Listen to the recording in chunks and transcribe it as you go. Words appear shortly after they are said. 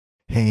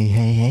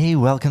Hey,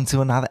 welcome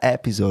to another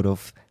episode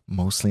of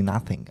Mostly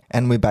Nothing.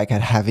 And we're back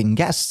at having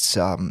guests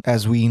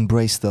as we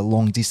embrace the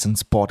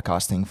long-distance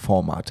podcasting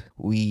format.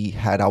 We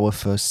had our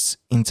first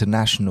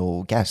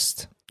international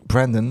guest,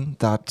 Brenden,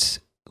 that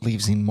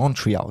lives in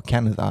Montreal,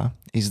 Canada,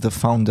 is the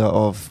founder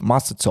of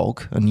Master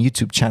Talk, a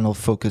YouTube channel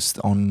focused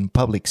on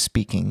public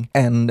speaking.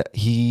 And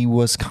he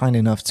was kind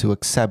enough to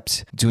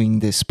accept doing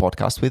this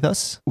podcast with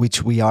us,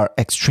 which we are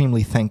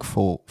extremely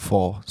thankful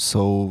for.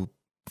 So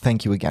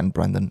thank you again,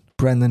 Brenden.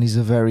 Brenden is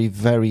a very,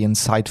 very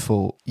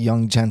insightful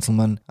young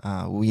gentleman.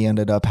 We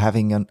ended up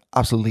having an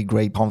absolutely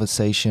great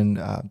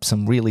conversation,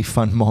 some really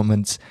fun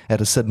moments. At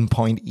a certain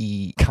point,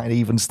 he kind of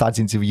even starts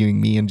interviewing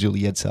me and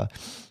Julieta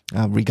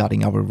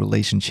regarding our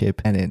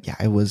relationship. And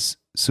it was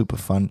super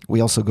fun.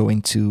 We also go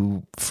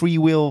into free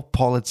will,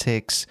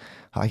 politics,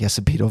 I guess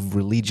a bit of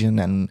religion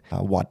and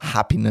what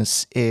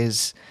happiness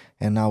is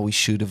and how we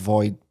should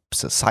avoid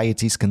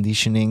society's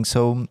conditioning.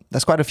 So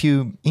there's quite a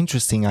few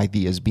interesting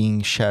ideas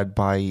being shared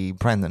by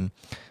Brenden.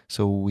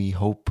 So we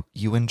hope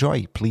you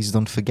enjoy. Please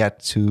don't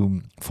forget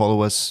to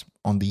follow us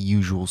on the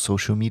usual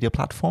social media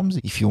platforms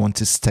if you want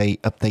to stay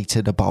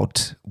updated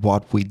about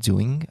what we're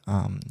doing.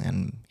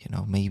 And,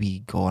 maybe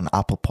go on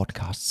Apple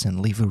Podcasts and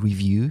leave a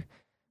review.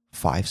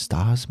 5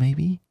 stars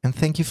maybe. And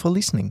thank you for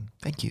listening.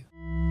 Thank you.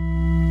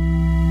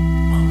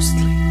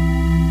 Mostly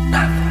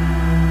Nothing.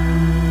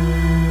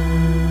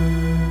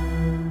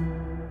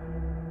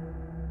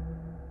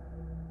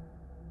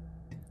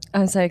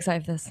 I'm so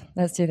excited for this.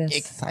 Let's do this.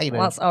 Excited.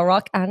 Let's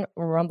rock and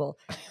rumble.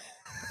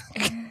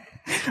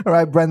 All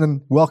right,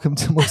 Brenden, welcome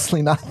to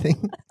Mostly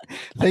Nothing.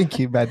 Thank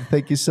you, man.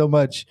 Thank you so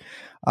much.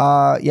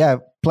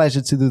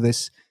 Pleasure to do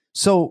this.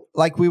 So,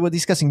 like we were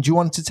discussing, do you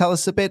want to tell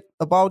us a bit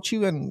about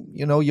you and,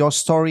 your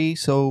story?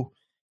 So,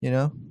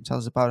 tell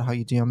us about how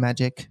you do your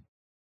magic.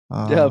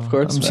 Yeah, of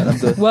course, man.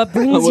 What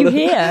brings you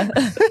here?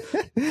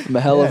 I'm a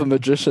hell of a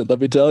magician,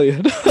 let me tell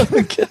you.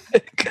 I'm kidding.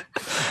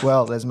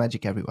 Well, there's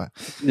magic everywhere.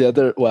 Yeah,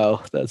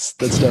 that's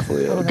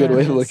definitely a good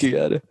way of looking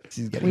at it.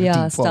 We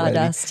are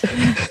Stardust.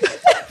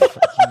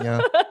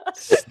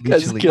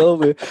 Guys kill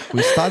me.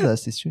 We're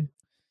Stardust, it's true.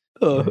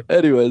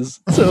 Anyways,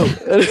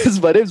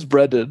 my name's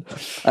Brenden.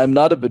 I'm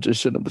not a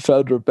magician. I'm the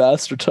founder of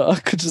Master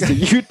Talk, which is a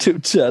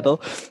YouTube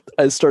channel.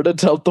 I started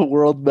to help the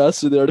world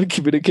master the art of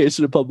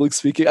communication and public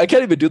speaking. I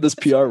can't even do this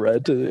PR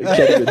rant.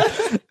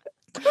 Well,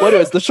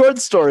 anyways, the short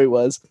story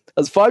was,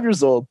 I was 5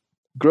 years old,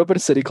 grew up in a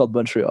city called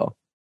Montreal.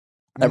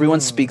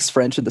 Everyone speaks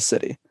French in the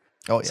city.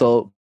 Oh, yeah.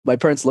 So my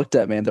parents looked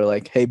at me and they're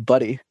like, hey,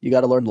 buddy, you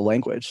got to learn the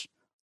language.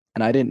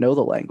 And I didn't know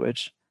the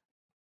language.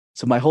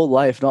 So my whole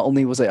life, not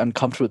only was I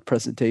uncomfortable with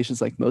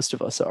presentations like most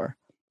of us are,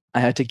 I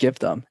had to give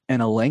them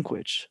in a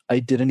language I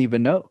didn't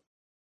even know.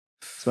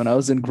 So when I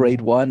was in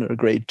grade 1 or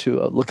grade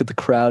 2, I'd look at the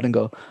crowd and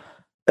go,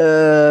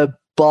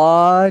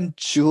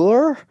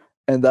 bonjour.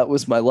 And that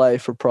was my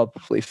life for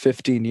probably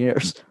 15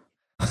 years.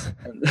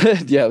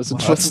 Yeah, it was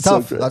that's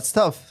tough. That's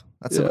tough.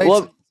 That's a very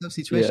tough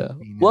situation.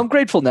 Yeah. Well, I'm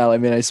grateful now. I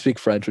mean, I speak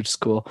French, which is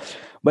cool.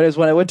 But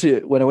when I went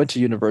to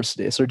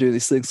university, I started doing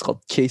these things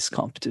called case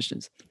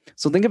competitions.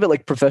 So think of it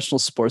like professional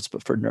sports,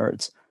 but for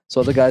nerds. So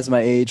other guys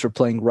my age were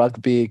playing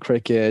rugby,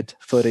 cricket,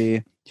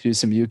 footy, to use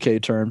some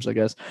UK terms, I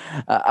guess.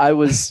 I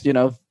was,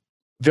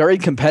 very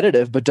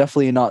competitive, but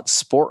definitely not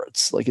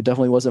sports. Like it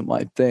definitely wasn't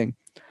my thing.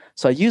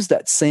 So I used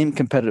that same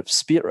competitive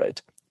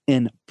spirit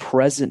in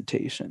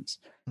presentations.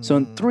 So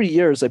in 3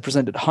 years, I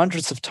presented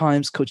hundreds of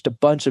times, coached a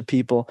bunch of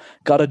people,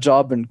 got a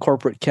job in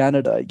corporate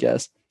Canada, I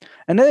guess.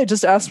 And then I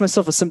just asked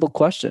myself a simple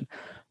question.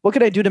 What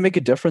could I do to make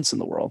a difference in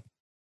the world?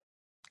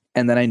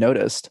 And then I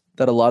noticed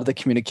that a lot of the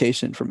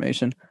communication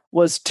information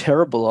was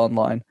terrible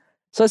online.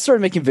 So I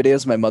started making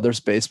videos in my mother's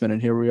basement,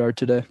 and here we are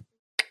today.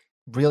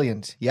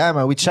 Brilliant. Yeah,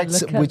 man, we checked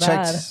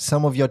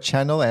some of your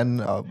channel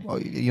and,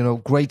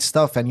 great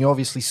stuff. And you're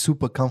obviously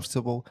super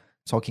comfortable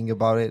talking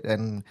about it.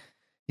 And,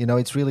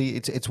 it's really,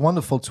 it's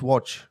wonderful to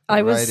watch.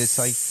 I was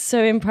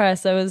so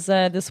impressed. There was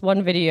this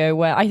one video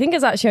where I think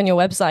it's actually on your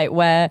website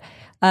where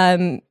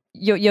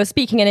you're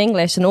speaking in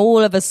English and all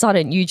of a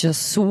sudden you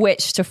just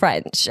switch to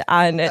French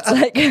and it's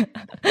like,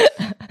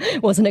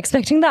 wasn't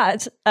expecting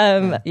that.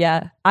 And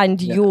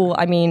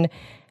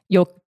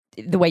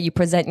the way you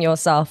present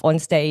yourself on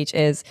stage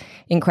is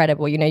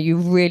incredible. You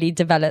really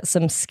develop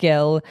some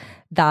skill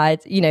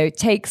that,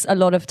 takes a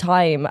lot of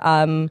time.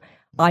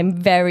 I'm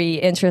very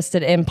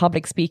interested in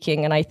public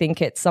speaking, and I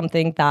think it's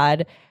something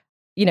that,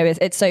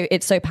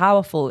 it's so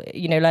powerful,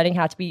 learning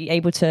how to be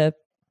able to,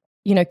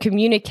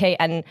 communicate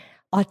and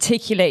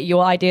articulate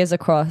your ideas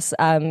across.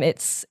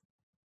 It's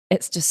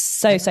just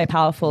so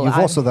powerful. You've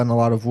also done a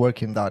lot of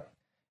work in that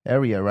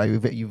area, right?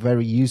 You're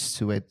very used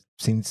to it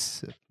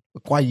since a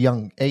quite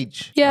young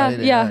age. Yeah, right?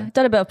 yeah.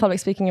 Done a bit of public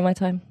speaking in my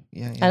time.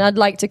 Yeah. And I'd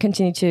like to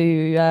continue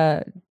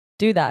to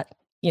do that.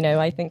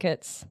 I think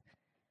it's...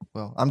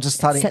 Well, I'm just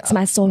starting... Sets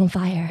my soul on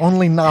fire.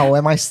 Only now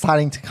am I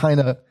starting to kind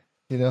of,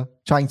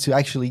 trying to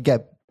actually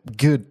get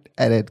good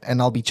at it.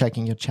 And I'll be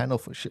checking your channel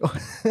for sure.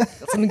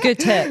 Some good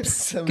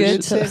tips.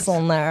 Good tips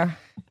on there.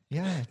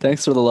 Yeah.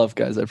 Thanks for the love,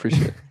 guys. I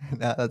appreciate it.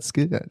 That's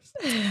good.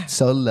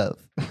 So love.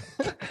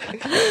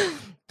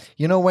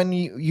 when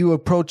you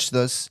approach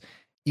this,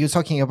 you're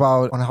talking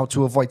about on how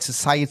to avoid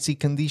society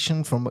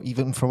condition from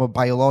a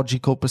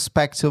biological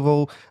perspective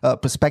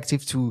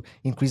to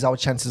increase our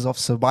chances of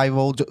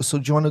survival. So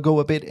do you want to go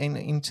a bit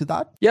into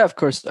that? Yeah, of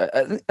course.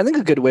 I think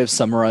a good way of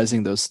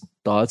summarizing those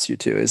thoughts, you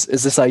two, is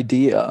this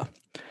idea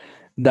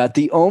that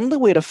the only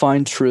way to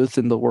find truth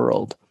in the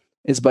world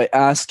is by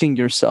asking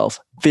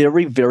yourself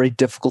very, very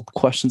difficult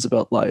questions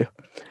about life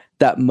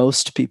that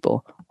most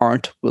people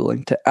aren't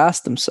willing to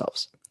ask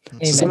themselves.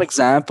 So some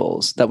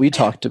examples that we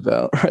talked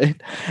about, right,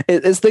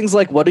 is things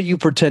like, what are you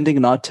pretending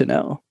not to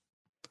know?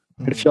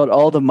 If you had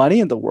all the money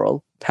in the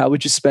world, how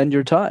would you spend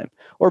your time?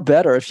 Or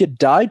better, if you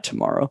died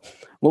tomorrow,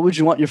 what would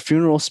you want your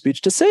funeral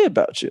speech to say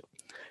about you?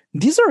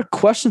 These are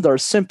questions that are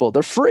simple.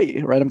 They're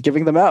free, right? I'm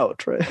giving them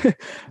out, right?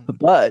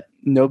 But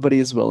nobody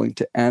is willing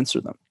to answer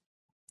them.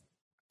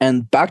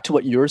 And back to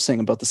what you were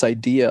saying about this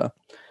idea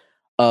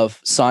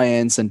of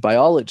science and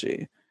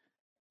biology,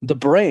 the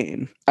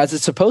brain, as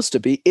it's supposed to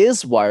be,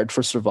 is wired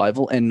for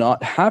survival and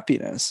not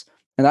happiness.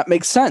 And that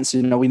makes sense.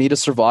 We need to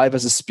survive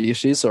as a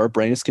species, so our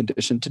brain is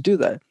conditioned to do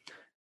that.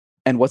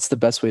 And what's the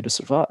best way to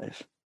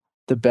survive?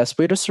 The best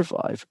way to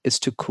survive is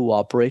to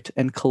cooperate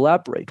and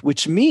collaborate,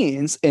 which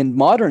means in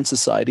modern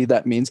society,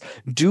 that means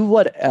do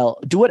what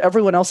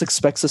everyone else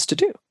expects us to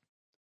do.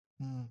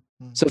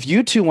 So if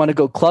you two want to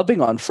go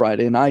clubbing on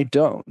Friday and I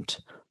don't,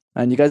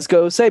 and you guys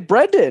go say,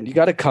 Brenden, you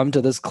got to come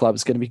to this club.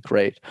 It's going to be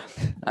great.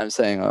 I'm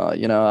saying, I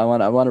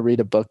want to read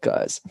a book,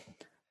 guys.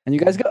 And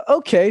you guys go,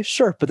 okay,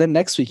 sure. But then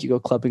next week you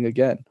go clubbing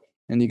again.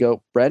 And you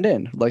go,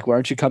 Brenden, like, why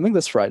aren't you coming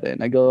this Friday?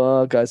 And I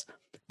go, oh, guys.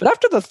 But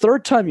after the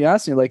third time you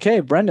ask me, like,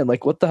 hey, Brenden,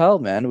 like, what the hell,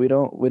 man? We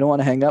don't want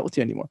to hang out with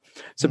you anymore.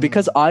 So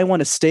because I want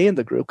to stay in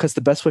the group, because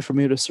the best way for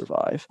me to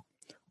survive,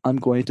 I'm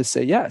going to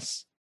say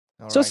yes.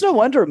 It's no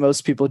wonder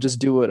most people just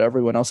do what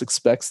everyone else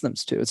expects them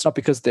to. It's not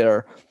because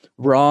they're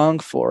wrong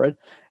for it.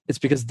 It's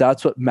because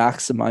that's what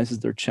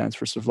maximizes their chance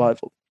for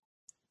survival.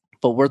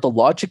 But where the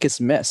logic is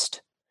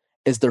missed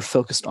is they're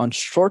focused on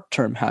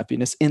short-term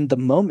happiness in the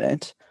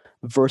moment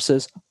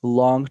versus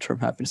long-term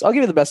happiness. I'll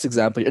give you the best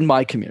example in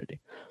my community,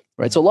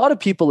 right? So a lot of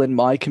people in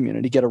my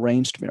community get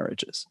arranged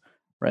marriages,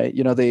 right?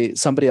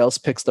 Somebody else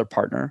picks their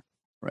partner,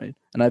 right?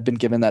 And I've been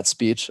given that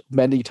speech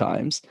many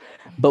times.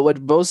 But what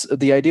most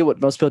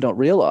people don't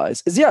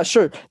realize is, yeah,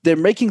 sure, they're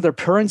making their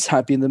parents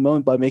happy in the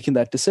moment by making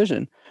that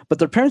decision, but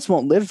their parents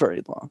won't live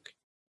very long.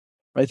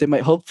 Right? They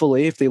might,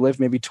 hopefully, if they live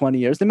maybe 20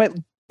 years, they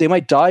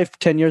might die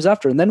 10 years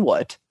after. And then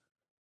what?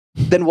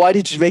 Then why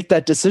did you make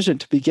that decision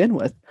to begin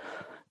with?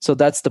 So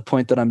that's the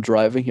point that I'm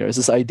driving here, is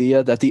this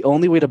idea that the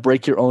only way to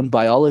break your own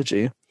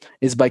biology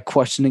is by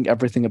questioning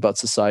everything about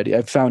society.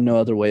 I've found no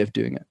other way of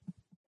doing it.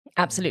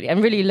 Absolutely.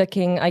 And really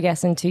looking, I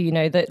guess, into,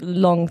 the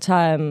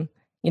long-term,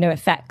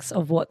 effects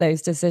of what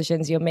those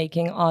decisions you're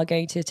making are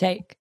going to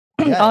take,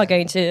 are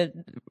going to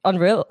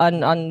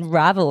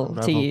unravel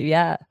to you.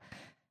 Yeah.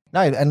 No,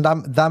 and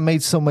that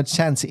made so much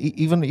sense.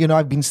 Even,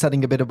 I've been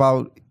studying a bit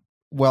about,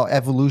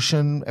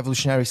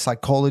 evolutionary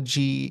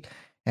psychology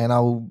and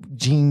how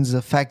genes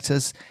affect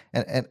us.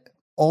 And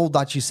all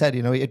that you said,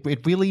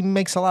 it really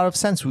makes a lot of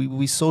sense.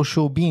 We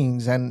social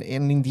beings. And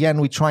in the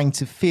end, we're trying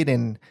to fit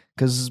in,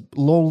 because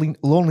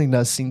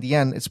loneliness, in the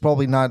end, it's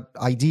probably not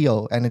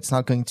ideal and it's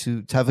not going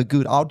to have a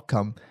good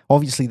outcome.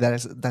 Obviously,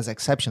 there's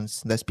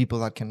exceptions. There's people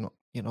that can,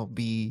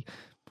 be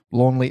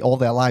lonely all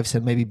their lives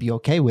and maybe be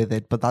okay with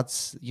it, but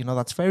that's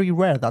very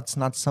rare. That's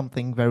not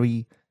something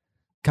very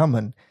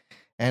common,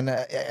 and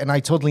I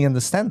totally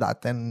understand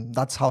that. And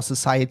that's how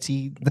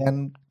society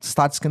then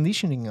starts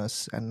conditioning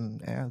us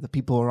and the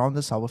people around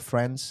us, our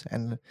friends.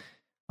 And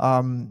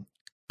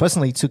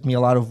personally, it took me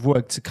a lot of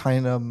work to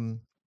kind of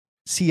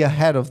see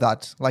ahead of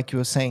that, like you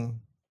were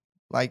saying,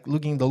 like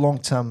looking the long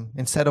term,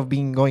 instead of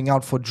going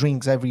out for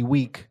drinks every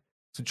week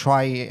to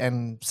try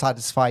and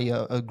satisfy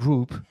a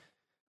group.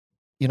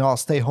 I'll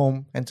stay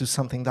home and do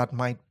something that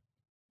might,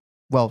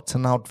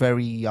 turn out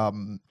very,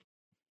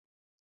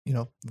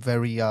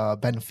 very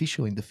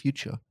beneficial in the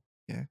future.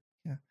 Yeah.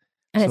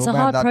 And it's a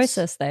hard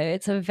process, though.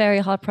 It's a very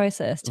hard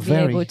process to be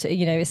able to,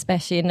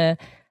 especially in a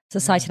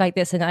society like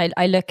this. And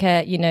I look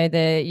at,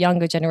 the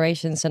younger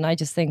generations, and I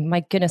just think,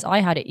 my goodness, I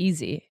had it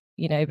easy,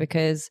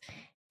 because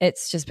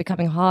it's just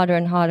becoming harder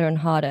and harder and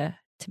harder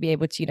to be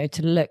able to,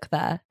 to look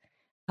there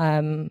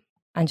and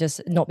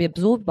just not be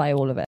absorbed by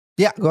all of it.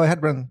 Yeah, go ahead,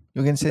 Brenden.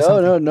 You can say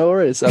something. No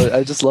worries.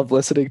 I just love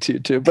listening to you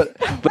too. But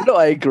no,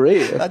 I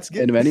agree. That's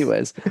good. In many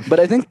ways. But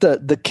I think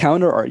the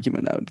counter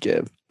argument I would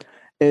give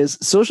is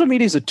social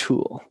media is a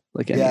tool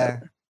like any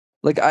other.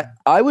 Like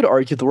I would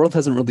argue the world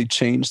hasn't really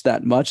changed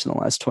that much in the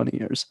last 20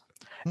 years.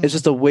 It's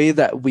just the way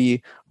that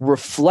we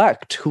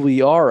reflect who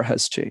we are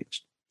has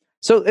changed.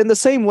 So in the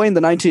same way in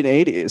the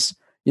 1980s,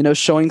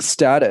 showing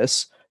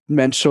status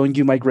meant showing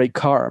you my great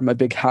car, my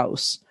big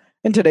house.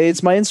 And today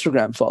it's my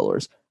Instagram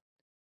followers.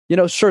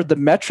 Sure, the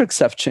metrics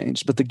have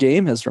changed, but the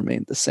game has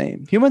remained the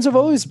same. Humans have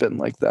always been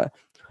like that.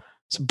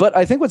 But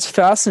I think what's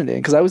fascinating,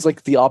 because I was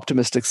like the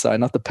optimistic side,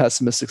 not the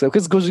pessimistic side,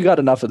 because we got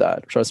enough of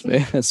that, trust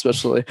me,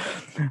 especially,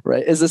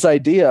 right, is this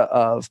idea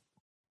of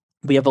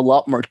we have a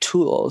lot more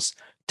tools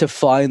to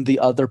find the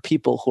other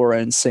people who are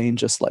insane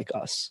just like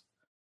us.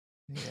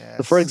 Yes.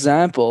 So for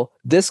example,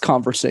 this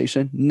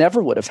conversation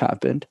never would have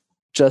happened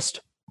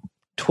just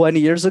 20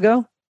 years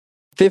ago,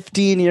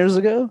 15 years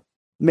ago,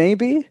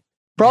 maybe,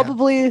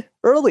 probably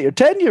earlier,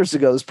 10 years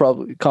ago, this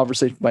probably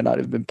conversation might not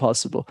have been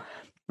possible,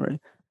 right?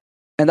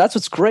 And that's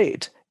what's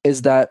great,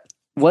 is that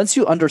once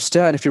you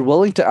understand, if you're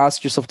willing to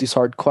ask yourself these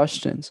hard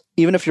questions,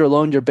 even if you're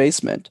alone in your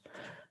basement,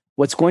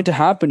 what's going to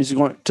happen is you're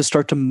going to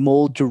start to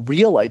mold your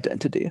real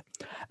identity.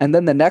 And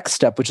then the next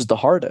step, which is the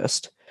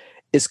hardest,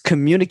 is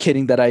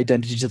communicating that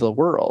identity to the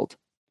world,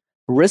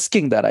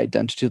 risking that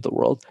identity to the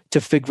world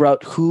to figure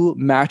out who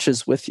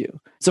matches with you.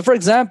 So for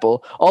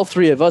example, all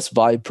three of us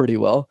vibe pretty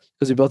well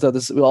because we both have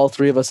this, all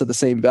three of us have the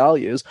same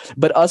values,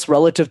 but us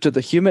relative to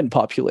the human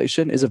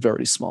population is a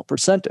very small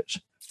percentage,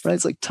 right?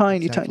 It's like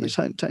tiny.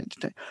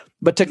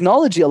 But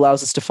technology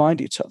allows us to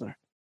find each other.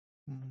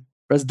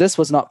 Whereas this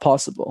was not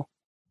possible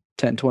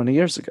 10, 20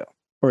 years ago,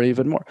 or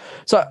even more.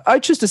 So I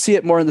choose to see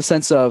it more in the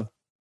sense of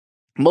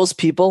most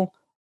people,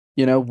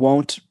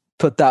 won't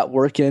put that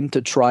work in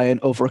to try and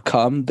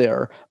overcome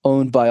their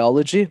own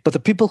biology. But the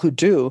people who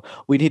do,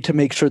 we need to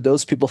make sure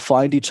those people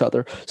find each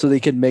other so they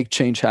can make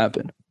change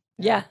happen.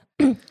 Yeah.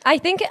 I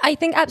think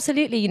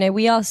absolutely,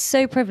 we are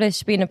so privileged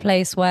to be in a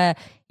place where,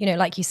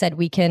 like you said,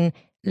 we can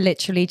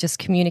literally just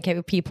communicate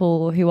with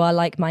people who are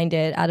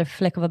like-minded at a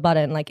flick of a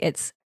button. Like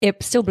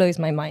it still blows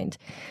my mind.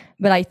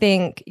 But I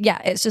think,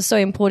 it's just so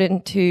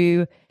important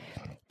to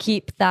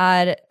keep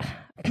that,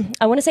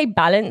 I want to say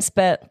balance,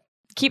 but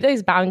keep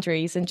those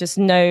boundaries and just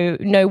know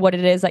what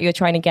it is that you're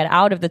trying to get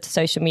out of the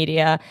social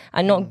media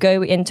and not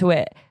go into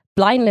it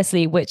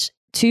blindlessly, which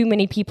too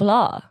many people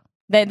are.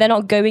 They're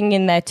not going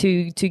in there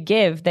to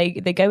give. They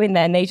go in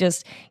there and they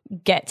just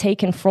get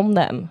taken from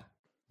them.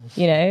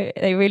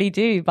 They really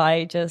do,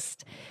 by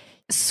just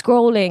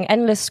scrolling,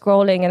 endless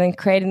scrolling, and then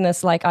creating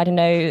this,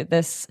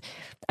 this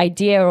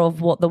idea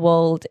of what the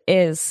world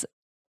is.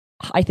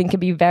 I think can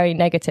be very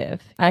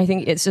negative. And I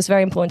think it's just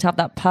very important to have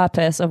that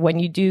purpose of when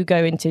you do go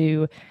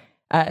into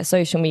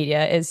social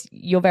media, is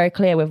you're very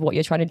clear with what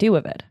you're trying to do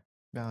with it.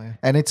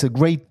 And it's a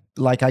great,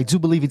 I do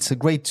believe it's a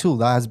great tool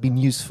that has been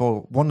used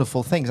for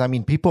wonderful things. I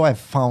mean, people have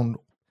found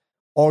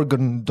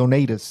organ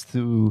donators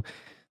through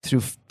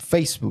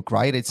Facebook,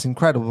 right? It's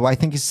incredible. I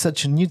think it's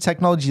such a new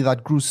technology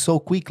that grew so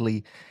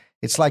quickly.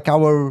 It's like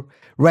our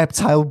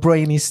reptile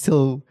brain is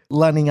still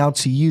learning how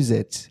to use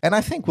it. And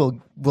I think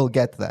we'll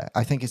get there.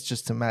 I think it's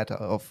just a matter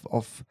of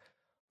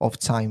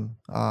time,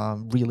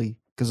 really.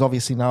 Because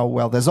obviously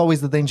now, there's always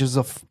the dangers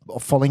of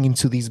falling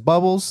into these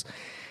bubbles,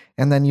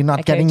 and then you're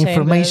not getting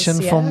information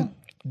from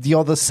the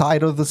other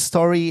side of the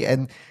story,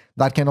 and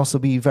that can also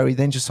be very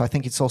dangerous. So I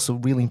think it's also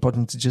really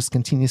important to just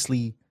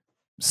continuously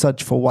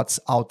search for what's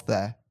out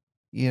there.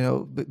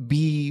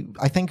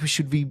 I think we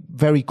should be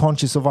very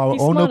conscious of our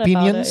own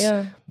opinions,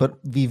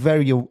 but be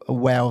very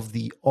aware of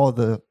the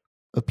other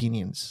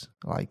opinions,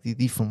 like the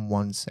different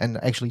ones,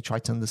 and actually try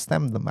to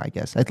understand them, I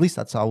guess. At least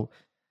that's how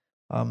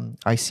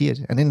I see it.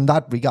 And in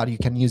that regard, you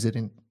can use it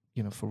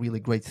for really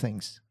great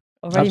things.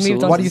 Already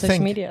moved on to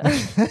social media.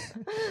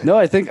 No,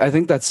 I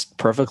think that's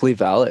perfectly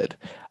valid.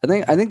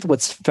 I think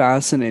what's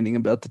fascinating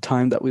about the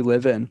time that we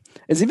live in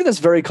is even this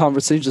very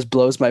conversation just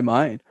blows my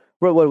mind.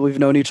 We've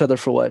known each other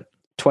for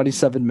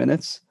 27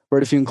 minutes? Or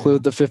if you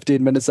include the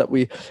 15 minutes that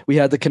we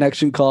had the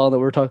connection call that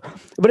we're talking,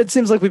 but it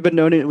seems like we've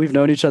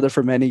known each other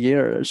for many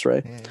years,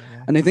 right? Yeah.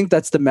 And I think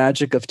that's the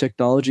magic of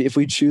technology if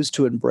we choose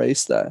to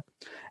embrace that.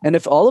 And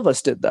if all of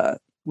us did that,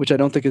 which I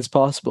don't think is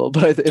possible,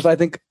 but if I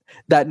think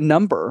that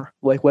number,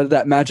 like whether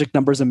that magic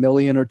number is 1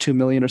 million or 2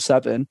 million or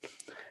 7,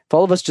 if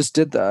all of us just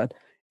did that,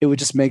 it would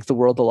just make the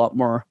world a lot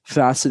more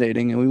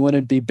fascinating, and we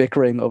wouldn't be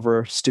bickering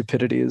over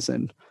stupidities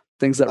and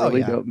things that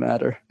really don't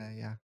matter.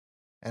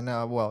 And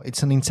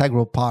it's an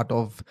integral part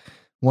of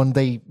one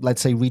day,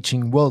 let's say,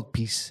 reaching world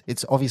peace.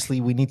 It's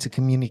obviously we need to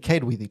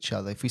communicate with each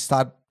other. If we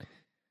start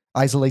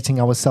isolating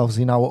ourselves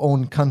in our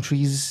own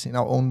countries, in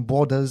our own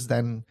borders,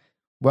 then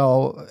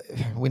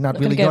we're not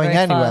really going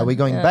anywhere. Far. We're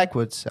going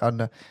backwards.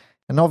 And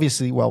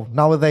obviously,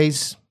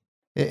 nowadays,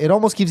 it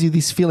almost gives you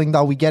this feeling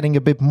that we're getting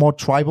a bit more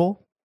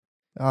tribal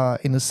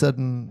in a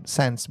certain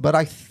sense. But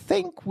I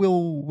think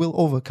we'll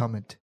overcome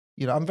it.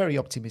 I'm very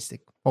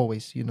optimistic,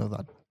 always,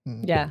 that.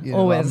 Yeah,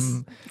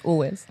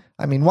 always.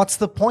 I mean, what's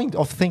the point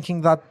of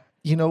thinking that,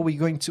 we're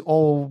going to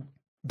all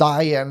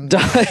die and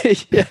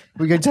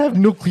we're going to have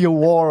nuclear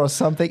war or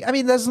something? I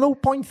mean, there's no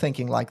point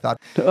thinking like that.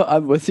 No,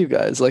 I'm with you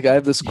guys. Like, I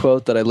have this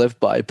quote that I live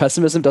by: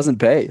 pessimism doesn't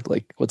pay.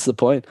 Like, what's the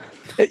point?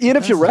 Even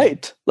if you're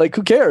right, like,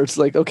 who cares?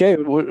 Like, okay,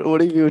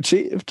 what have you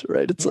achieved,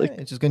 right? It's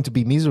it's just going to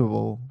be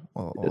miserable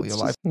all your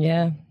life.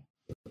 Yeah.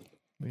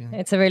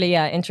 It's a really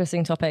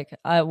interesting topic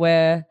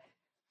where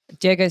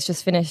Diego's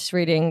just finished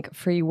reading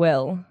Free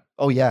Will.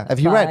 Oh yeah, have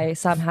you read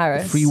Sam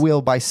Harris? Free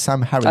Will by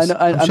Sam Harris.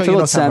 I'm sure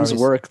familiar with Sam's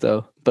work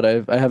though, but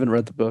I haven't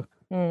read the book.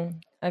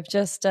 I've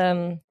just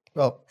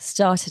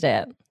started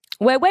it.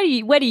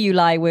 Where do you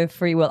lie with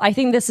free will? I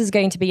think this is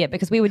going to be it,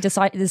 because we were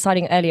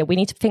deciding earlier. We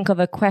need to think of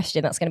a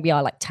question that's going to be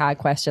our like tag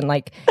question,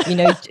 like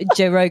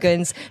Joe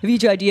Rogan's. Have you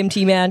tried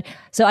DMT, man?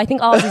 So I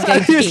think ours is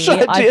going to be.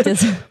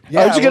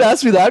 Aren't you going to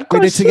ask me that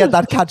question? We need to get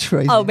that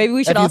catchphrase. Oh, maybe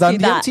we should ask you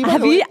that.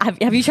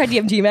 Have you tried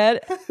DMT, man?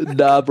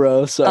 Nah,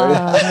 bro. Sorry.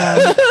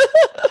 No.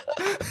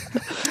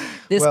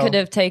 This could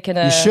have taken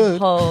a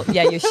whole.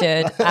 Yeah, you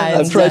should.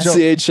 I've tried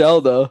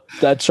CHL though.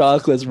 That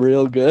chocolate's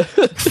real good.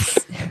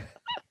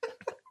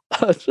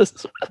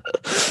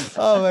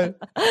 Oh man.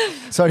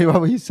 Sorry, what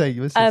were you saying?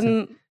 You were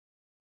saying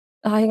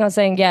I think I was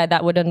saying,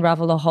 that would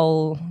unravel a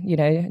whole,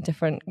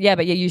 different. Yeah,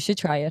 but you should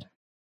try it.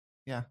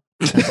 Yeah.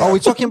 Are we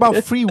talking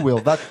about free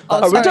will?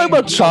 Are we talking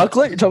about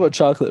chocolate? You're talking about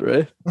chocolate,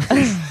 right?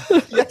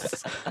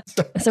 Yes.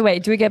 So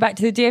wait, do we go back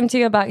to the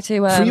DMT or back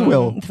to free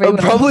will?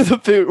 Probably the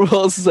free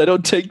will, since I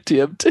don't take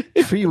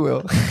DMT. Free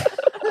will.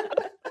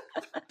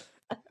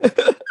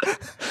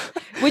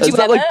 Would you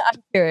ever?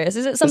 I'm curious.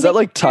 Is it something? Is that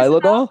like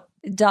Tylenol?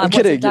 I'm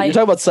kidding. You're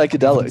talking about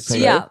psychedelics.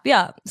 Yeah,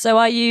 yeah. So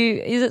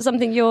is it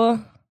something you're...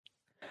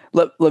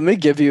 Let me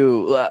give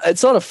you,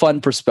 it's not a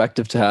fun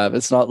perspective to have.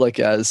 It's not like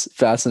as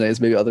fascinating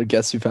as maybe other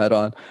guests you've had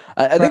on.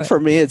 I think for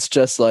me, it's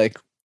just like,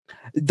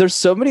 there's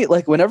so many,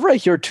 like whenever I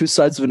hear two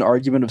sides of an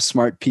argument of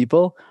smart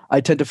people,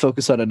 I tend to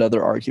focus on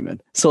another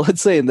argument. So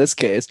let's say in this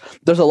case,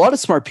 there's a lot of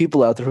smart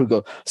people out there who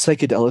go,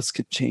 psychedelics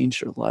could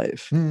change your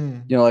life.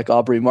 Like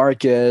Aubrey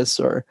Marcus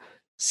or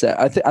Sam.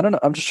 I don't know.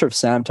 I'm just sure if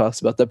Sam talks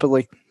about that, but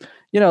like,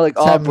 like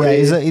Sam,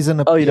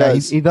 Aubrey. Yeah,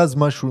 he does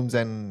mushrooms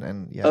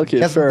and yeah.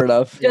 Okay, fair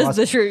enough. Just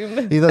the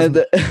shroom. He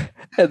does.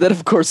 And then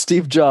of course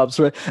Steve Jobs,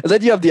 right? And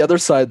then you have the other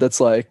side that's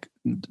like,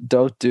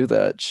 don't do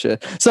that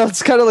shit. So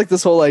it's kind of like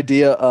this whole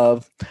idea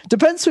of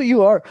depends who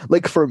you are.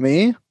 Like for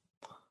me,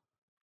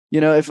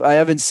 if I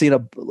haven't seen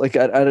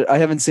I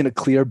haven't seen a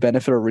clear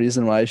benefit or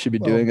reason why I should be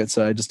doing it,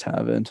 so I just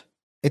haven't.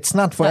 It's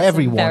not for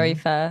everyone. Very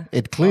fair.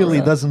 It clearly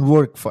doesn't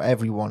work for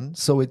everyone.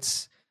 So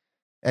it's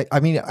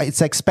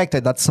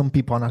expected that some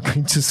people are not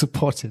going to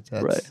support it.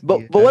 Right.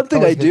 But one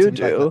thing I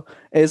do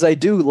is I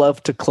do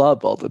love to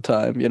club all the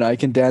time. I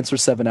can dance for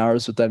 7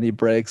 hours without any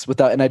breaks,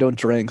 and I don't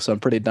drink, so I'm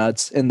pretty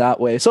nuts in that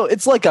way. So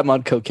it's like I'm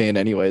on cocaine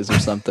anyways or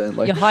something.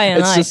 Like you're high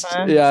on life.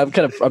 Yeah,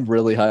 I'm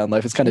really high on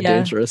life. It's kind of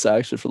dangerous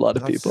actually for a lot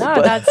of people.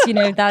 No,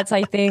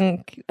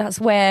 that's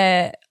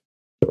where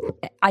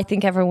I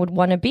think everyone would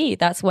want to be.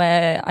 That's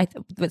where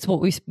that's what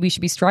we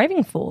should be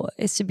striving for,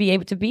 is to be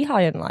able to be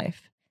high on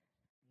life.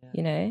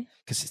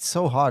 Because it's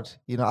so hard.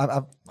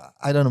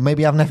 I don't know.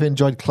 Maybe I've never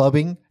enjoyed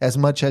clubbing as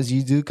much as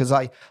you do, because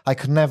I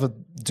could never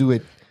do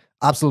it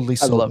absolutely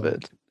sober. I love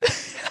it.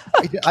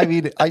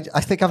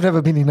 I think I've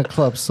never been in a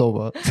club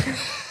sober.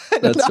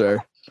 That's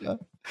fair.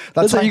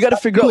 That's why you got to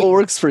figure out what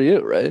works for you,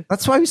 right?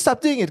 That's why we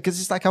stopped doing it,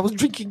 because it's like I was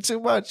drinking too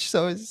much.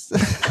 So it's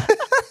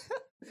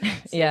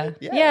yeah.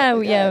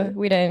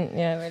 We don't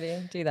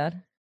really do that.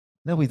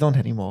 No, we don't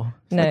anymore.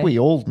 No. Like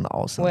we're old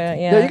now.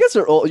 Yeah, you guys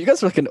are old. You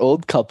guys are like an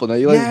old couple now.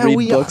 You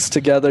read books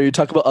together. You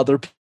talk about other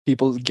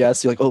people's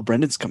guests. You're like, oh,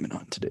 Brendan's coming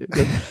on today.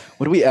 Like,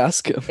 what do we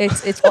ask him?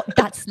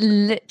 That's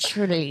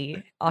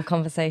literally our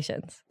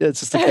conversations. Yeah, it's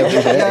just like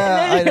every day.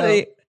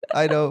 Yeah,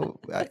 I know.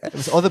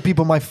 Other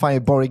people might find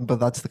it boring, but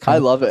that's the kind. I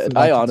love it.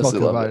 I honestly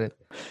love it.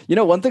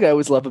 One thing I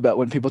always love about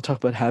when people talk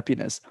about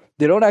happiness,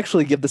 they don't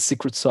actually give the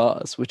secret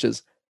sauce, which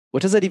is,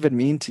 what does that even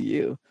mean to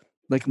you?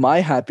 Like my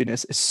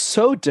happiness is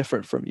so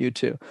different from you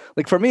two.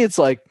 Like for me, it's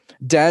like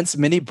dance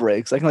mini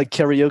breaks. I can like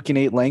karaoke in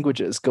 8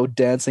 languages, go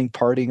dancing,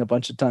 partying a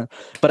bunch of times.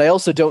 But I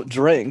also don't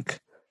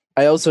drink.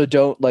 I also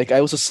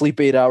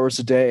sleep 8 hours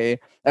a day.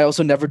 I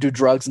also never do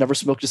drugs, never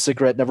smoked a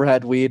cigarette, never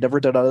had weed,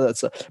 never done all of that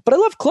stuff. But I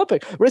love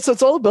clubbing, right? So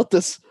it's all about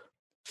this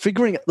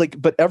figuring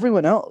but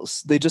everyone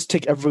else, they just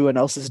take everyone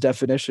else's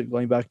definition,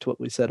 going back to what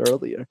we said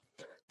earlier.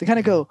 They kind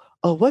of go,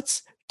 oh,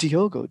 what's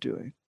Diogo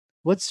doing?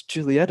 What's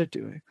Julieta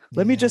doing?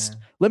 Let me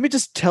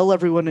just tell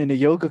everyone in a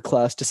yoga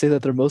class to say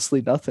that they're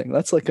mostly nothing.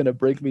 That's like going to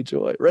bring me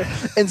joy, right?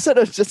 Instead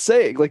of just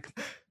saying like,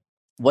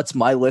 what's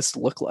my list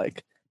look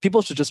like?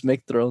 People should just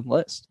make their own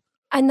list.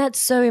 And that's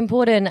so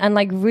important. And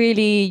like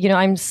really,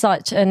 I'm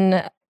such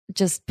an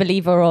just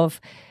believer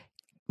of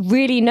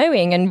really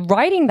knowing and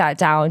writing that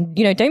down.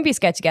 Don't be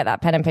scared to get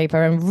that pen and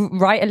paper and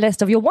write a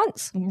list of your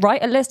wants.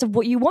 Write a list of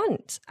what you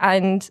want.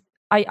 And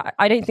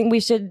I don't think we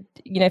should,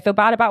 feel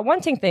bad about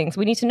wanting things.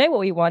 We need to know what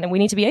we want, and we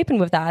need to be open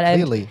with that.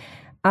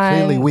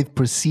 Clearly with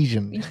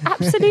precision.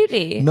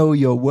 Absolutely. Know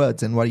your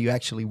words and what you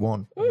actually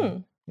want. Yeah.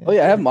 Oh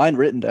yeah, I have mine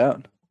written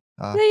down.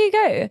 There you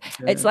go. Yeah.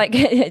 It's like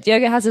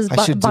Diogo has his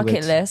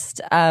bucket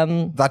list.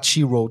 That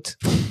she wrote.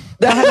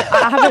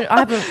 I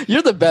haven't.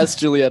 You're the best,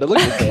 Julieta. Look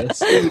at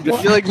this.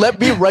 You're like,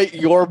 let me write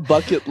your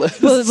bucket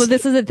list. Well,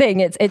 this is the thing.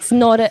 It's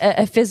not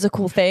a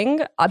physical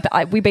thing.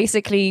 We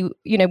basically,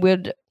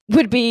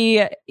 would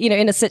be,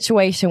 in a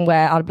situation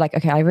where I'd be like,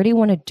 okay, I really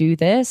want to do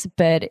this,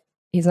 but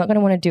he's not going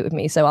to want to do it with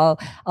me. So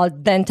I'll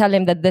then tell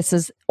him that this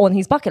is on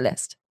his bucket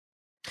list.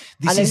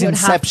 This And then is he would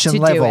have Inception to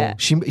do level.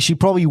 it. She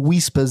probably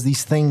whispers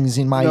these things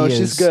in my No, ears.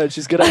 she's good.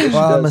 She's good at what she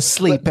While I'm does.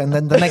 asleep, and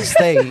then the next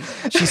day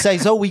she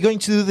says, "Oh, we're going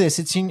to do this.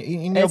 It's in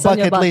your It's on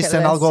your bucket list," bucket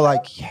and I'll list. go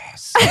like,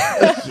 "Yes,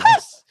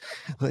 yes."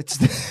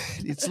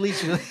 It's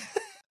literally.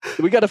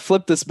 We got to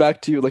flip this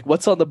back to you. Like,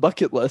 what's on the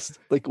bucket list?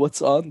 Like,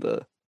 what's on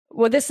the?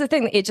 Well, this is the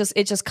thing. It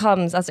just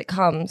comes as it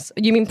comes.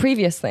 You mean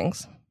previous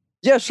things?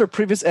 Yeah, sure.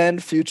 Previous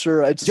and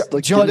future. I just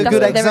like. Do you want a didn't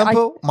good know that.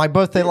 example? My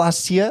birthday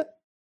last year,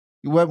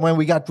 when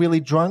we got really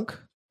drunk,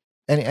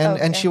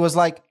 and she was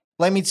like,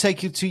 "Let me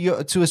take you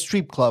to a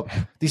strip club.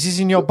 This is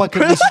in your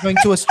bucket list. Going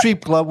to a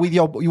strip club with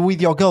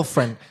your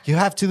girlfriend. You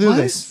have to do What?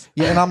 this."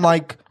 Yeah, and I'm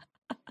like,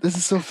 This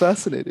is so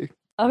fascinating.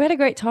 Oh, we had a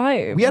great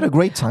time. we had a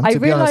great time. I To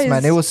be honest,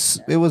 man,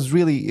 realized-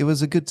 it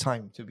was a good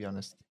time. To be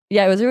honest,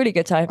 Yeah, it was a really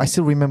good time. I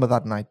still remember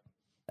that night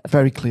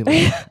very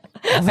clearly.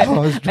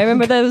 I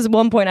remember there was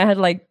one point I had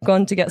like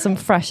gone to get some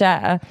fresh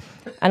air,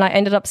 and I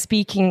ended up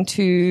speaking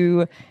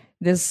to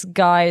this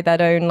guy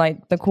that owned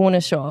like the corner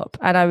shop,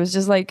 and I was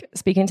just like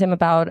speaking to him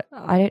about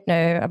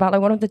about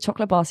like one of the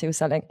chocolate bars he was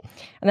selling,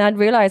 and then I'd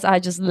realized I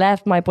just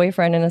left my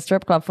boyfriend in a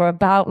strip club for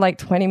about like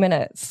 20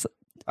 minutes,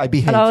 I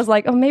behaved. and I was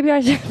like, oh, maybe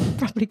I should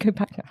probably go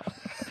back now.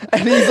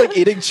 And he's like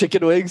eating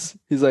chicken wings.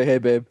 He's like, "Hey,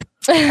 babe."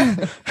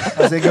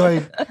 How's it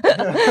going?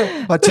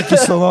 What took you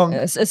so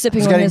long? Sipping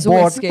He's on getting his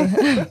bored. whiskey.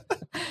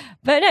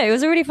 But no, it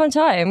was a really fun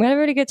time. We had a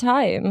really good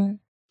time.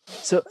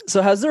 So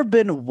has there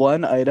been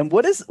one item?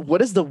 What is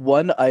the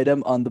one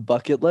item on the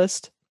bucket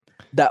list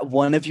that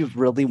one of you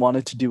really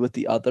wanted to do with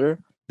the other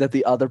that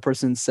the other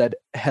person said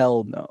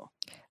hell no?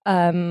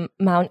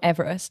 Mount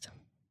Everest.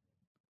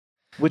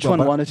 Which Well, one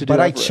but, wanted to do? But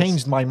I Everest?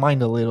 changed my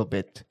mind a little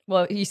bit.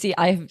 Well, you see,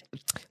 I've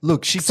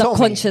Look, she told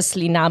me.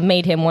 subconsciously now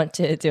made him want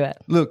to do it.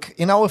 Look,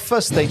 in our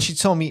first date, she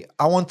told me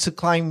I want to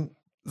climb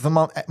the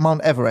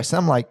Mount Everest. And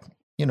I'm like,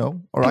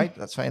 all right,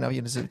 that's fine.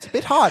 It's a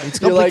bit hard.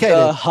 It's You're like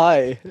complicated.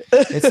 hi.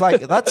 It's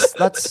like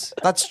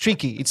that's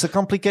tricky. It's a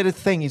complicated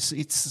thing.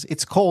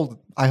 It's cold.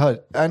 I heard,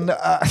 and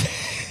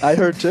I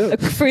heard too.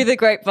 Through the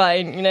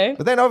grapevine, you know?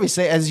 but then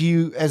obviously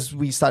as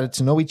we started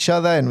to know each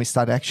other and we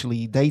started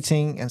actually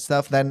dating and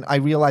stuff, then I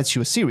realized she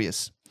was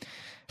serious,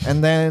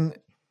 and then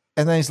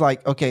it's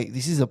like, okay,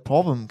 this is a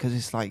problem because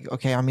it's like,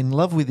 okay, I'm in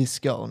love with this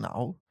girl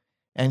now,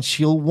 and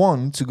she'll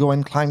want to go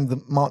and climb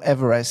the Mount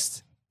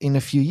Everest in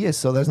a few years,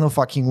 so there's no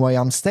fucking way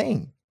I'm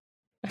staying.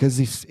 Because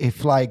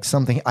if like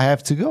something, I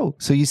have to go.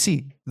 So you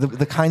see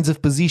the kinds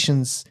of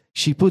positions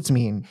she puts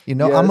me in.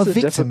 Yeah, I'm a this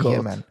is victim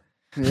here, difficult. man.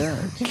 Yeah.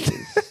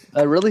 Jeez.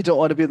 I really don't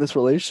want to be in this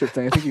relationship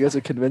thing. I think you guys are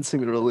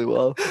convincing me really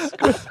well.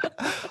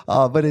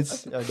 But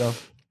it's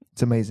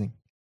amazing.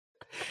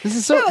 This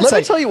is so. Yeah, Let it's me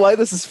like- tell you why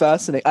this is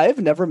fascinating. I have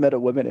never met a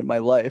woman in my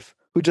life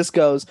who just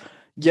goes,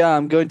 "Yeah,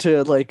 I'm going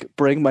to like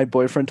bring my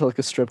boyfriend to like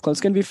a strip club.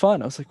 It's gonna be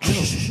fun." I was like,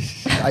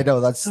 "Really?" I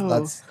know that's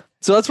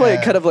So that's why Yeah.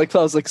 it kind of like I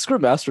was like, "Screw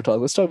master talk.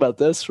 Let's talk about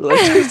this." We're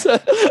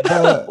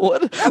like,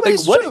 what? but Like,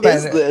 it's what true,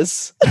 is man.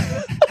 this?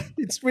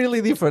 it's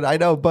really different. I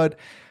know, but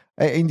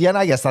in the end,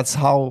 I guess that's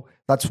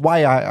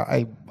why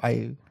I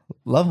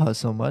love her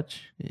so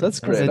much. That's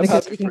great. I'm It's-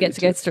 happy You can for get you to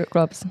too. go to strip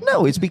clubs.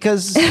 No, it's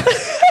because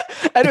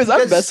Anyways, I'm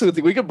Because- messing with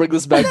you. We can bring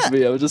this back to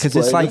me. I was just it's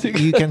playing like with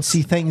you. you can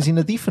see things in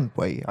a different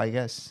way. I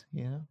guess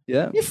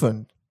Yeah.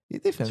 different. I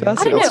Fascinating.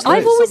 don't know. That's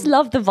I've great. always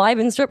loved the vibe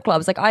in strip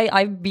clubs. Like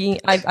I've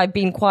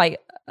been quite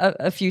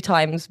a few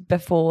times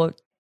before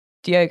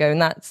Diogo,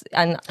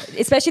 and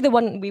especially the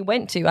one we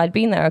went to. I'd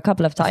been there a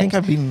couple of I think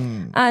times, I've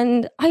been.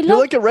 and I You're love.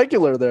 like a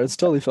regular there. It's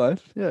totally fine.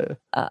 Yeah.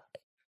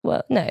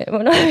 Well, no,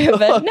 but no,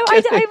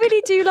 I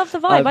really do love the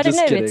vibe. I'm I don't just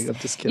know. kidding. I'm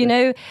just kidding. You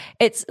know,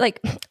 it's like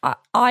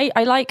I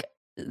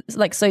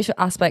like social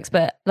aspects,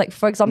 but like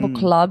for example,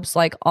 clubs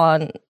like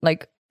on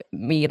like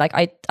me, like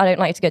I don't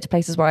like to go to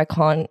places where I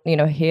can't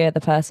hear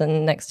the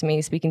person next to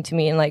me speaking to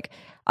me, and like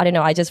I don't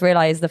know. I just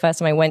realized the first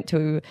time I went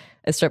to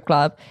a strip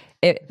club,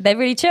 they're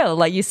really chill.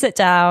 Like you sit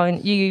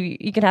down, you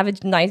can have a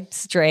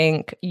nice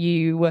drink,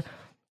 you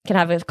can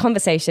have a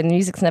conversation, the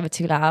music's never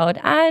too loud,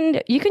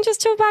 and you can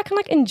just chill back and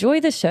like enjoy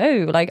the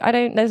show. Like I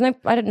don't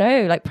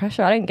know, like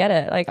pressure. I don't get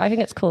it. Like I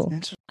think it's cool.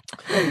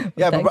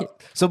 Yeah, Thank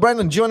but, so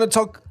Brenden, do you want to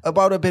talk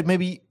about a bit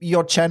maybe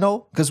your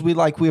channel? Because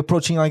we're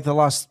approaching like the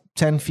last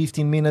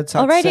 10-15 minutes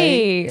I'd Already?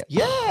 say.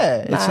 Yeah,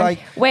 it's Man. like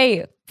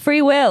Wait,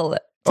 free will.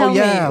 Tell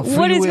yeah, me, what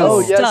free is will. your Oh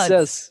yes, stunt?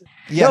 yes.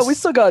 yes. No, we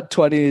still got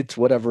 20 to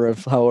whatever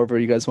of however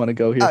you guys want to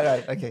go here. All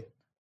right, okay.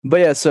 But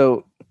yeah,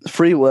 so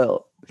free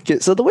will. Okay,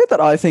 so the way that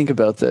I think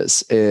about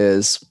this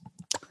is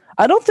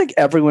I don't think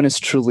everyone is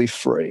truly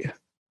free.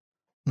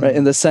 Right?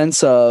 In the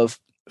sense of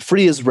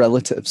free is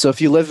relative. So if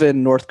you live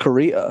in North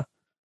Korea,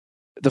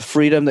 the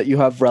freedom that you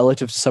have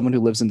relative to someone who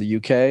lives in the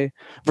UK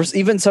versus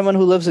even someone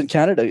who lives in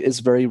Canada is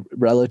very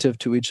relative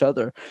to each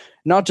other.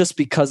 Not just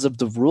because of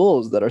the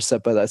rules that are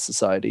set by that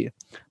society,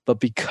 but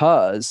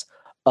because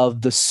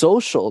of the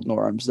social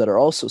norms that are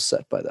also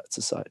set by that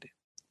society.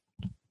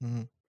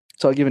 Mhm.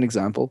 So I'll give an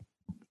example.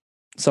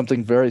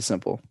 Something very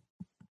simple.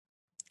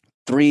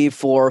 300,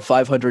 400,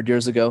 500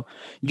 years ago,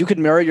 you could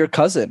marry your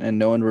cousin and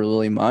no one would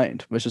really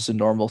mind, which is a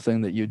normal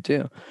thing that you'd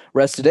do.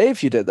 Whereas today,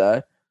 if you did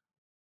that,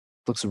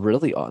 looks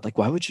really odd. Like,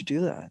 why would you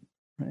do that?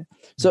 Right.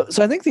 So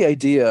I think the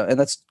idea, and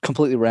that's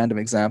completely random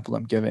example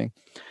I'm giving,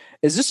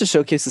 is just to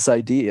showcase this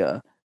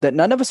idea that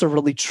none of us are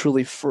really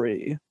truly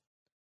free.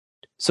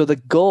 So the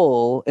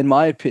goal, in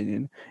my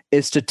opinion,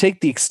 is to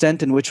take the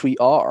extent in which we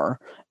are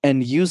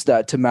and use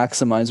that to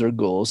maximize our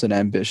goals and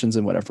ambitions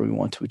and whatever we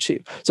want to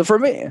achieve. So for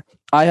me,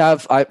 I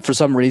for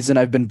some reason,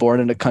 I've been born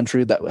in a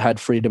country that had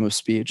freedom of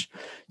speech.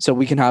 So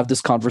we can have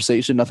this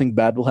conversation. Nothing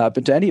bad will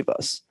happen to any of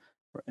us.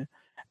 Right?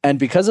 And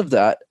because of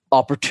that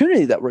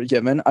opportunity that we're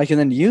given, I can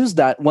then use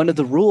that, one of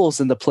the rules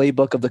in the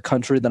playbook of the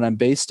country that I'm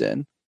based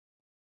in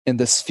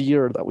the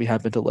sphere that we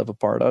happen to live a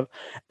part of,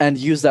 and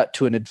use that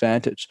to an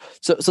advantage.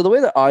 So the way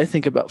that I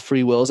think about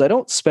free will is I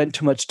don't spend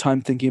too much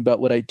time thinking about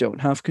what I don't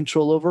have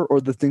control over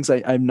or the things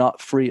I'm not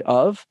free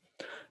of,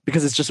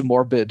 because it's just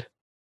morbid,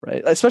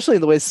 right? Especially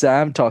in the way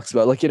Sam talks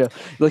about, like,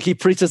 like he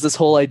preaches this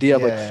whole idea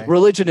of like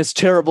religion is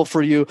terrible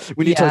for you.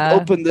 We need to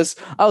like open this.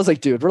 I was like,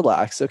 dude,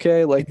 relax,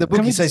 okay? Like the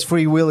book, he says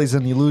free will is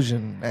an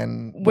illusion,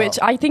 and which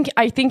I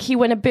think he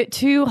went a bit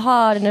too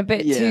hard and a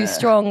bit too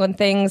strong on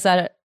things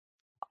that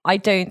I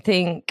don't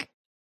think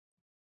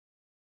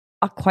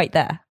are quite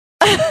there.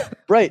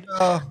 Right.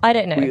 I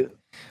don't know.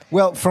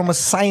 Well, from a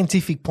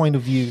scientific point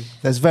of view,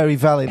 there's very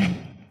valid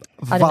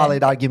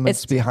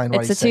arguments behind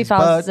what it's a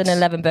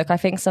 2011 book. I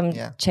think some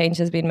change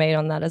has been made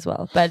on that as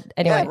well. But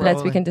anyway,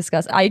 we can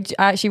discuss. I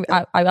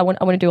want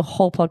to do a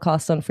whole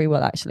podcast on free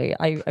will. Actually,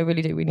 I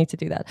really do. We need to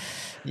do that.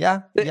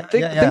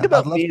 Think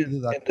about me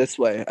in this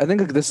way. I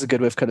think this is a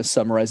good way of kind of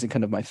summarizing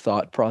kind of my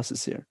thought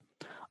process here.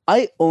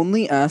 I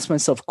only ask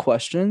myself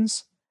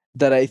questions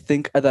that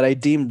I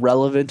deem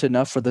relevant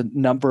enough for the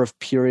number of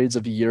periods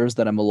of years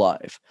that I'm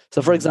alive.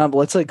 So for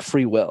example, it's like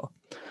free will.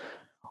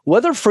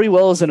 Whether free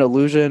will is an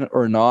illusion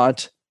or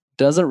not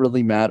doesn't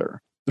really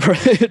matter,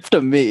 right?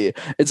 To me,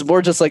 it's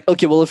more just like,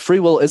 okay, well, if free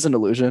will is an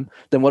illusion,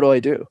 then what do I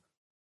do?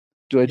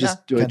 Do I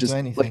just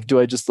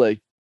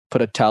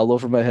put a towel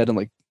over my head and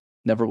like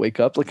never wake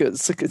up? Like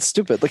it's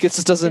stupid. Like it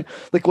just doesn't,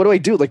 like, what do I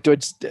do? Like, do I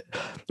just,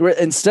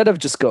 instead of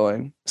just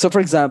going. So for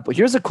example,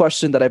 here's a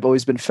question that I've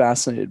always been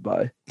fascinated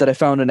by that I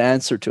found an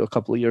answer to a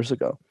couple of years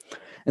ago.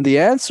 And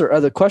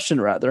the question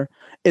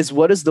is,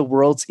 what is the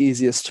world's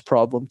easiest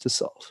problem to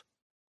solve?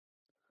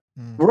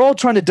 We're all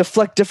trying to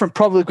deflect different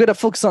problems. We got to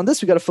focus on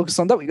this. We got to focus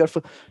on that.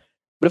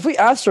 But if we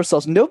asked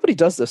ourselves, nobody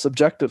does this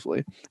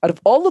objectively. Out of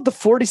all of the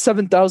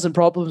 47,000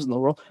 problems in the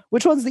world,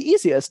 which one's the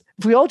easiest?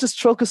 If we all just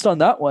focused on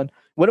that one,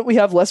 wouldn't we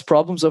have less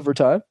problems over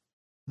time?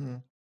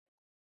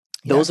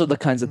 Those are the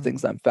kinds of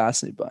things that I'm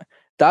fascinated by.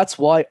 That's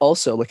why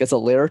also, like as a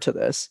layer to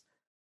this,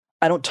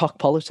 I don't talk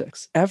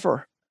politics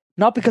ever.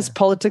 Not because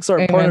politics are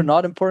important or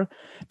not important,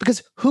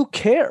 because who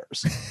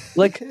cares?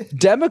 Like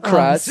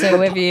Democrats. So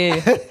with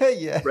you.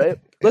 Right?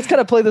 Let's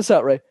kind of play this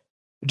out, right?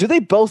 Do they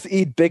both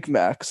eat Big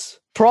Macs?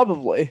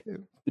 Probably.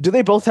 Do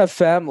they both have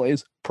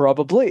families?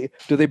 Probably.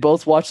 Do they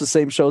both watch the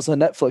same shows on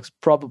Netflix?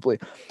 Probably.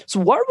 So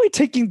why are we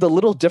taking the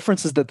little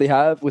differences that they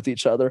have with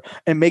each other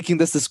and making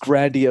this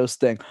grandiose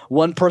thing?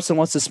 One person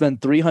wants to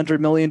spend $300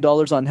 million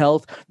on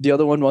health. The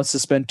other one wants to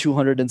spend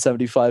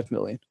 $275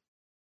 million.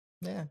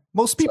 Yeah.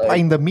 Most people are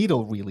in the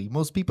middle, really.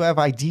 Most people have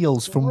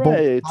ideals from both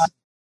sides.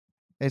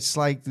 It's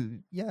like,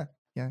 yeah.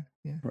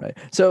 Right.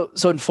 So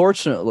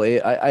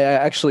unfortunately, I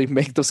actually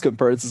make those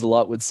comparisons a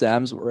lot with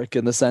Sam's work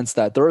in the sense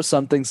that there are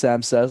some things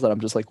Sam says that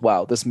I'm just like,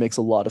 wow, this makes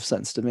a lot of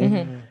sense to me.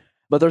 Mm-hmm.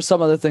 But there's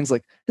some other things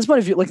like his point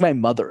of view, like my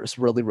mother is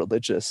really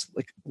religious.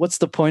 Like, what's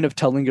the point of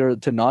telling her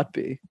to not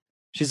be?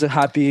 She's a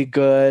happy,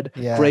 good,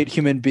 great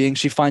human being.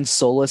 She finds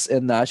solace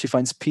in that. She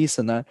finds peace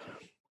in that.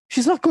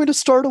 She's not going to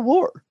start a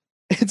war.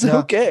 It's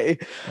okay,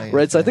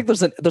 right? So I think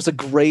there's a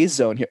gray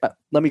zone here.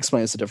 Let me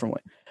explain this a different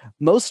way.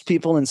 Most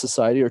people in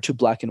society are too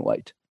black and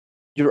white.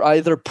 You're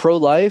either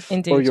pro-life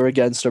or you're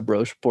against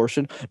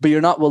abortion, but you're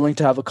not willing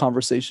to have a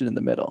conversation in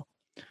the middle.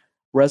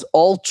 Whereas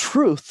all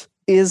truth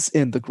is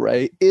in the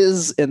gray,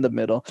 is in the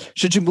middle.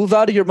 Should you move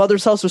out of your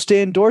mother's house or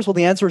stay indoors? Well,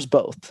 the answer is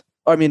both.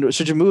 I mean,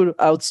 should you move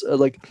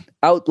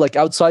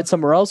outside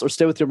somewhere else or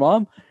stay with your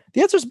mom?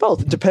 The answer is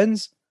both. It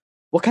depends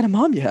what kind of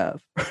mom you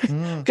have, what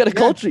kind of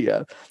culture you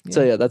have.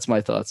 So that's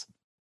my thoughts.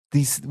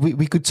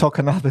 We could talk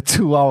another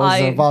 2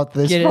 hours about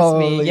this.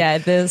 Probably.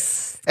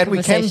 This and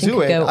we can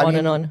do it. Go on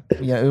and on.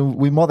 Yeah,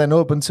 we're more than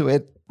open to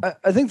it.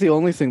 I think the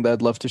only thing that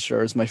I'd love to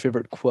share is my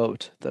favorite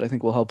quote that I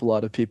think will help a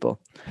lot of people.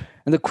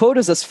 And the quote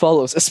is as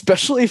follows,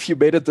 especially if you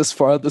made it this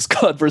far in this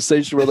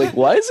conversation, we're like,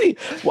 why is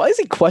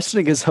he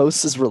questioning his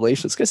host's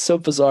relations? This guy's so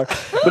bizarre.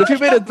 But if you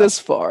made it this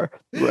far,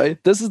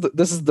 right? This is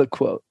the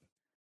quote.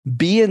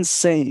 Be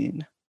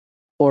insane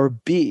or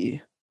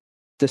be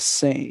the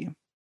same.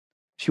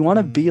 If you want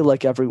to be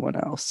like everyone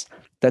else,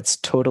 that's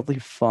totally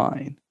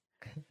fine.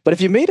 But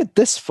if you made it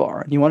this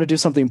far and you want to do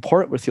something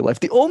important with your life,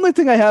 the only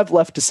thing I have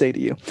left to say to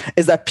you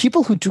is that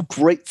people who do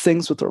great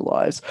things with their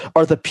lives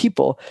are the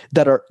people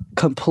that are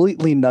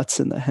completely nuts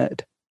in the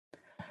head.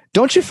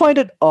 Don't you find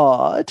it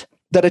odd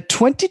that a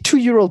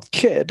 22-year-old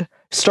kid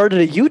started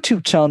a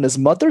YouTube channel in his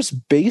mother's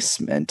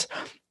basement,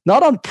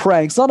 not on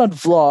pranks, not on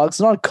vlogs,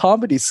 not on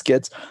comedy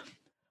skits,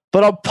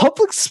 but on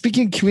public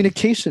speaking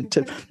communication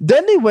tip.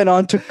 Then they went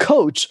on to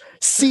coach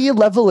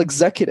C-level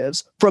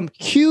executives from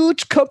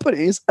huge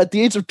companies at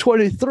the age of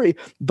 23.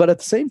 But at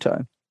the same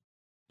time,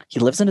 he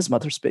lives in his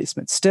mother's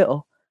basement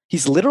still.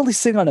 He's literally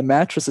sitting on a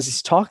mattress as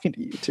he's talking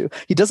to you two.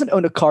 He doesn't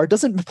own a car,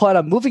 doesn't plan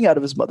on moving out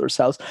of his mother's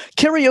house.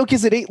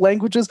 Karaoke's in 8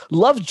 languages,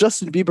 loves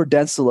Justin Bieber,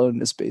 danced alone in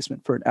his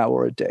basement for an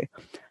hour a day.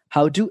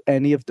 How do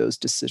any of those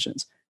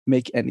decisions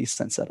make any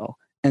sense at all?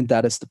 And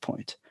that is the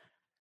point.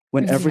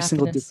 When every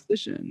single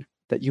decision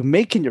that you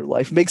make in your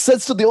life makes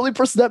sense to the only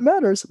person that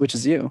matters, which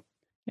is you,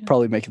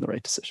 probably making the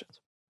right decisions.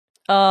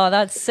 Oh,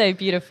 that's so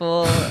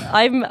beautiful.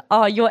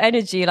 Your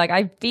energy, like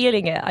I'm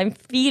feeling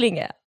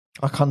it.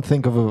 I can't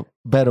think of a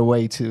better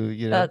way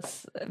to,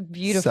 that's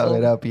beautiful. sum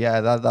it up. Yeah,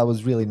 that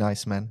was really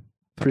nice, man.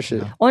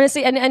 Appreciate it.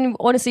 Honestly, and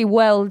honestly,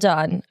 well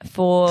done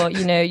for,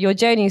 your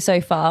journey so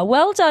far.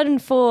 Well done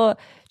for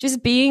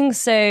just being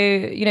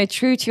so,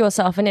 true to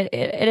yourself. And it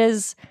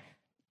is,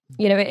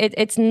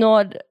 it's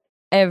not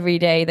every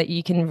day that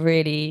you can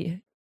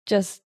really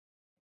just,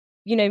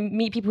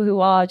 meet people who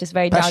are just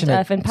very down to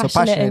earth and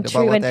passionate and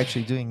true about what and they're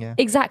actually doing. Yeah,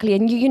 exactly.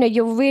 And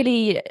you're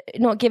really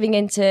not giving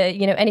into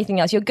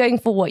anything else. You're going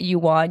for what you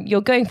want.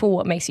 You're going for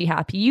what makes you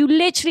happy. You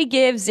literally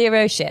give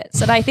 0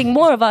 shits, and I think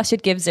more of us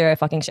should give 0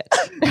 fucking shits.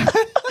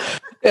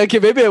 Okay,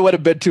 maybe I went a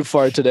bit too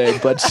far today,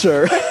 but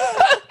sure.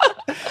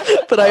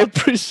 But I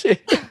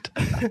appreciate it.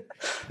 I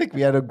think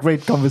we had a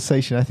great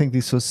conversation. I think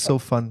this was so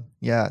fun.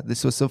 Yeah,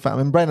 this was so fun.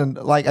 I mean, Brenden,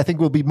 I think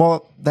we'll be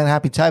more than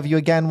happy to have you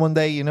again one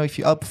day. If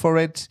you're up for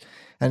it.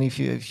 And if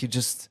you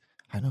just,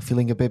 I don't know,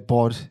 feeling a bit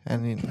bored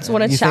and just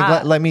want to you chat,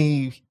 think, let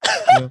me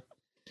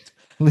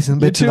listen a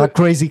bit to that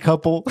crazy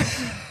couple.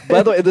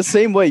 By the way, in the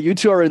same way, you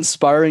two are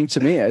inspiring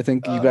to me. I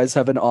think you guys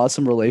have an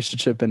awesome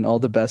relationship, and all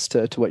the best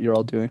to what you're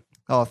all doing.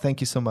 Oh,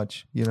 thank you so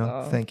much.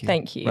 Thank you.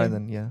 Thank you.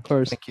 Brenden, yeah. Of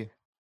course. Thank you.